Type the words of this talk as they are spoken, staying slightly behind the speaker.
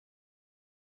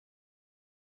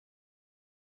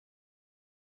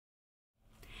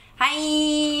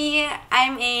Hi,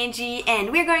 I'm Angie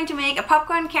and we're going to make a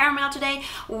popcorn caramel today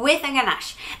with a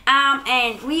ganache.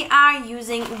 And we are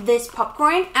using this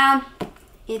popcorn.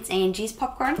 It's Angie's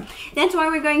popcorn. That's why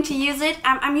we're going to use it.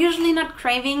 I'm usually not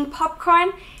craving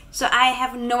popcorn, so I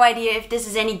have no idea if this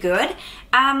is any good.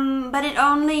 But it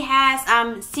only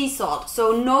has sea salt,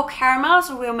 so no caramel,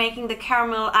 so we're making the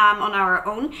caramel on our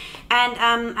own. And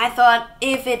I thought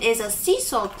if it is a sea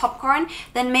salt popcorn,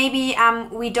 then maybe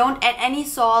we don't add any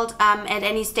salt at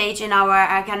any stage in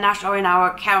our ganache or in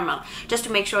our caramel, just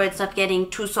to make sure it's not getting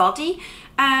too salty.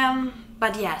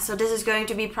 But yeah, so this is going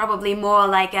to be probably more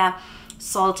like a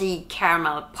salty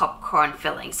caramel popcorn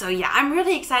filling. So yeah, I'm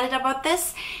really excited about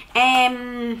this. Is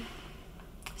there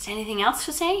anything else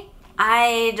to say?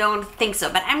 I don't think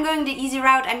so, but I'm going the easy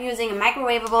route. I'm using a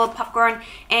microwavable popcorn,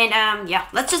 and yeah,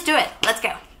 let's just do it. Let's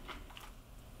go.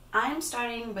 I'm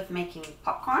starting with making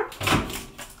popcorn.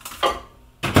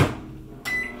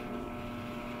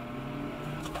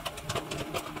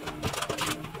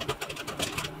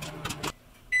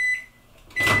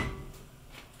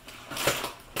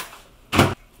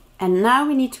 And now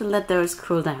we need to let those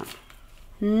cool down.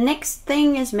 Next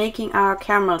thing is making our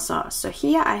caramel sauce. So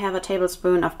here I have a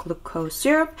tablespoon of glucose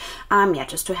syrup, yeah,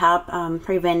 just to help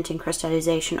preventing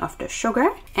crystallization of the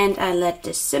sugar. And I let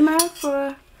this simmer for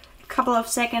a couple of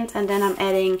seconds, and then I'm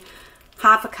adding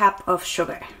half a cup of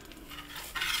sugar.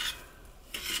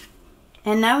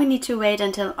 And now we need to wait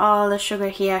until all the sugar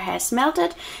here has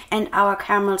melted and our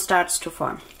caramel starts to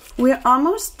form. We're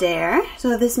almost there,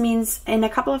 so this means in a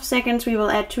couple of seconds we will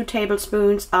add 2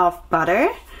 tablespoons of butter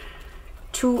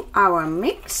to our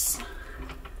mix,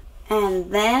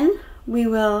 and then we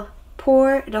will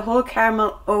pour the whole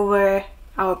caramel over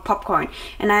our popcorn.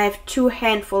 And I have 2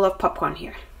 handfuls of popcorn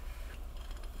here.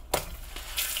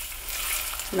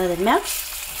 Let it melt.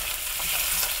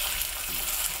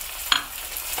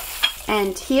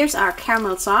 And here's our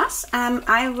caramel sauce.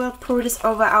 I will pour this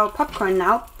over our popcorn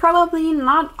now. Probably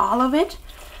not all of it,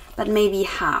 but maybe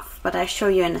half, but I'll show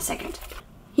you in a second.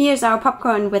 Here's our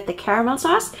popcorn with the caramel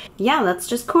sauce. Yeah, let's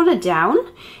just cool it down,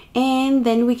 and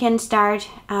then we can start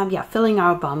yeah, filling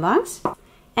our bonbons.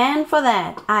 And for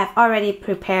that, I've already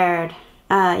prepared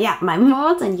yeah, my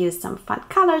molds and used some fun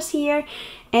colors here.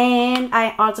 And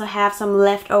I also have some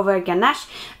leftover ganache,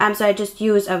 so I just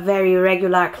use a very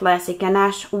regular classic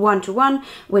ganache 1:1,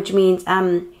 which means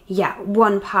yeah,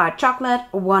 1 part chocolate,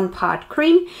 1 part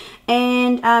cream.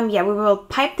 And yeah, we will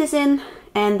pipe this in,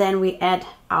 and then we add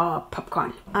our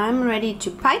popcorn. I'm ready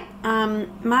to pipe.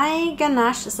 My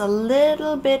ganache is a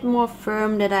little bit more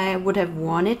firm than I would have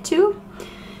wanted to,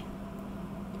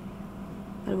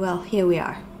 but well, here we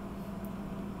are.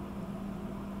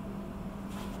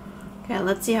 Okay,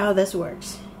 let's see how this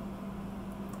works.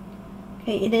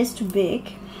 Okay, it is too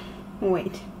big.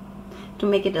 Wait, to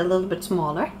make it a little bit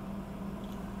smaller.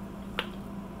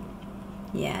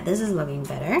 Yeah, this is looking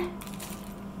better.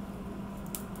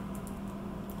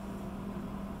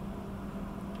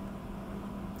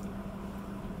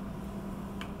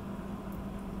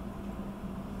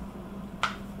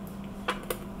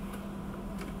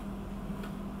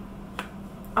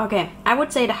 Okay, I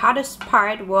would say the hardest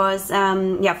part was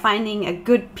yeah, finding a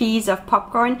good piece of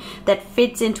popcorn that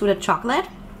fits into the chocolate,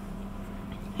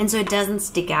 and so it doesn't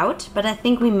stick out, but I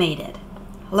think we made it.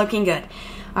 Looking good.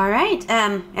 Alright,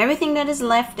 everything that is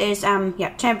left is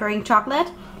yeah, tempering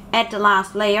chocolate. Add the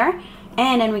last layer,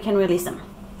 and then we can release them.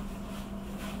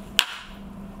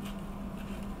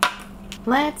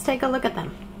 Let's take a look at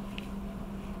them.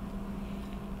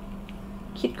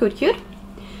 Cute, cute, cute.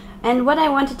 And what I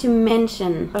wanted to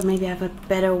mention, or maybe I have a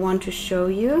better one to show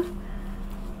you.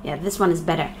 Yeah, this one is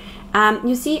better.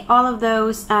 You see all of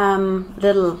those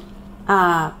little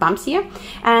bumps here,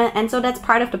 and so that's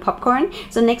part of the popcorn.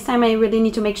 So next time I really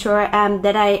need to make sure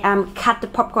that I cut the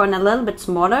popcorn a little bit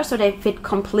smaller so they fit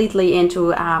completely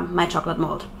into my chocolate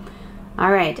mold.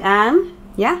 Alright,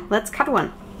 yeah, let's cut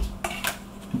one.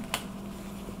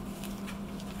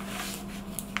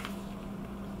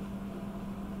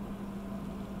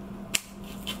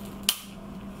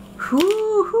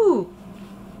 Woohoo!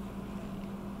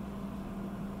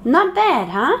 Not bad,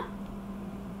 huh?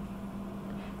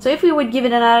 So if we would give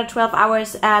it another 12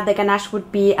 hours, the ganache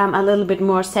would be a little bit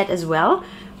more set as well.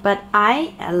 But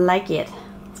I like it.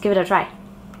 Let's give it a try.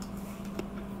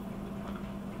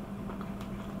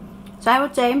 So I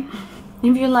would say,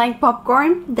 if you like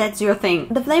popcorn, that's your thing.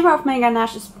 The flavor of my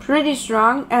ganache is pretty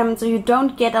strong, so you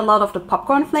don't get a lot of the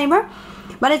popcorn flavor.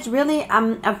 But it's really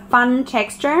a fun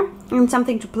texture and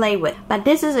something to play with. But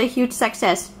this is a huge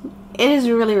success. It is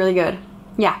really, really good.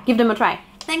 Yeah, give them a try.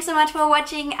 Thanks so much for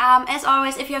watching. As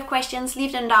always, if you have questions,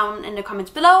 leave them down in the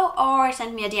comments below or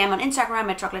send me a DM on Instagram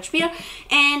at Chocolatier.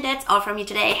 And that's all from me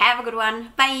today. Have a good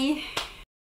one. Bye!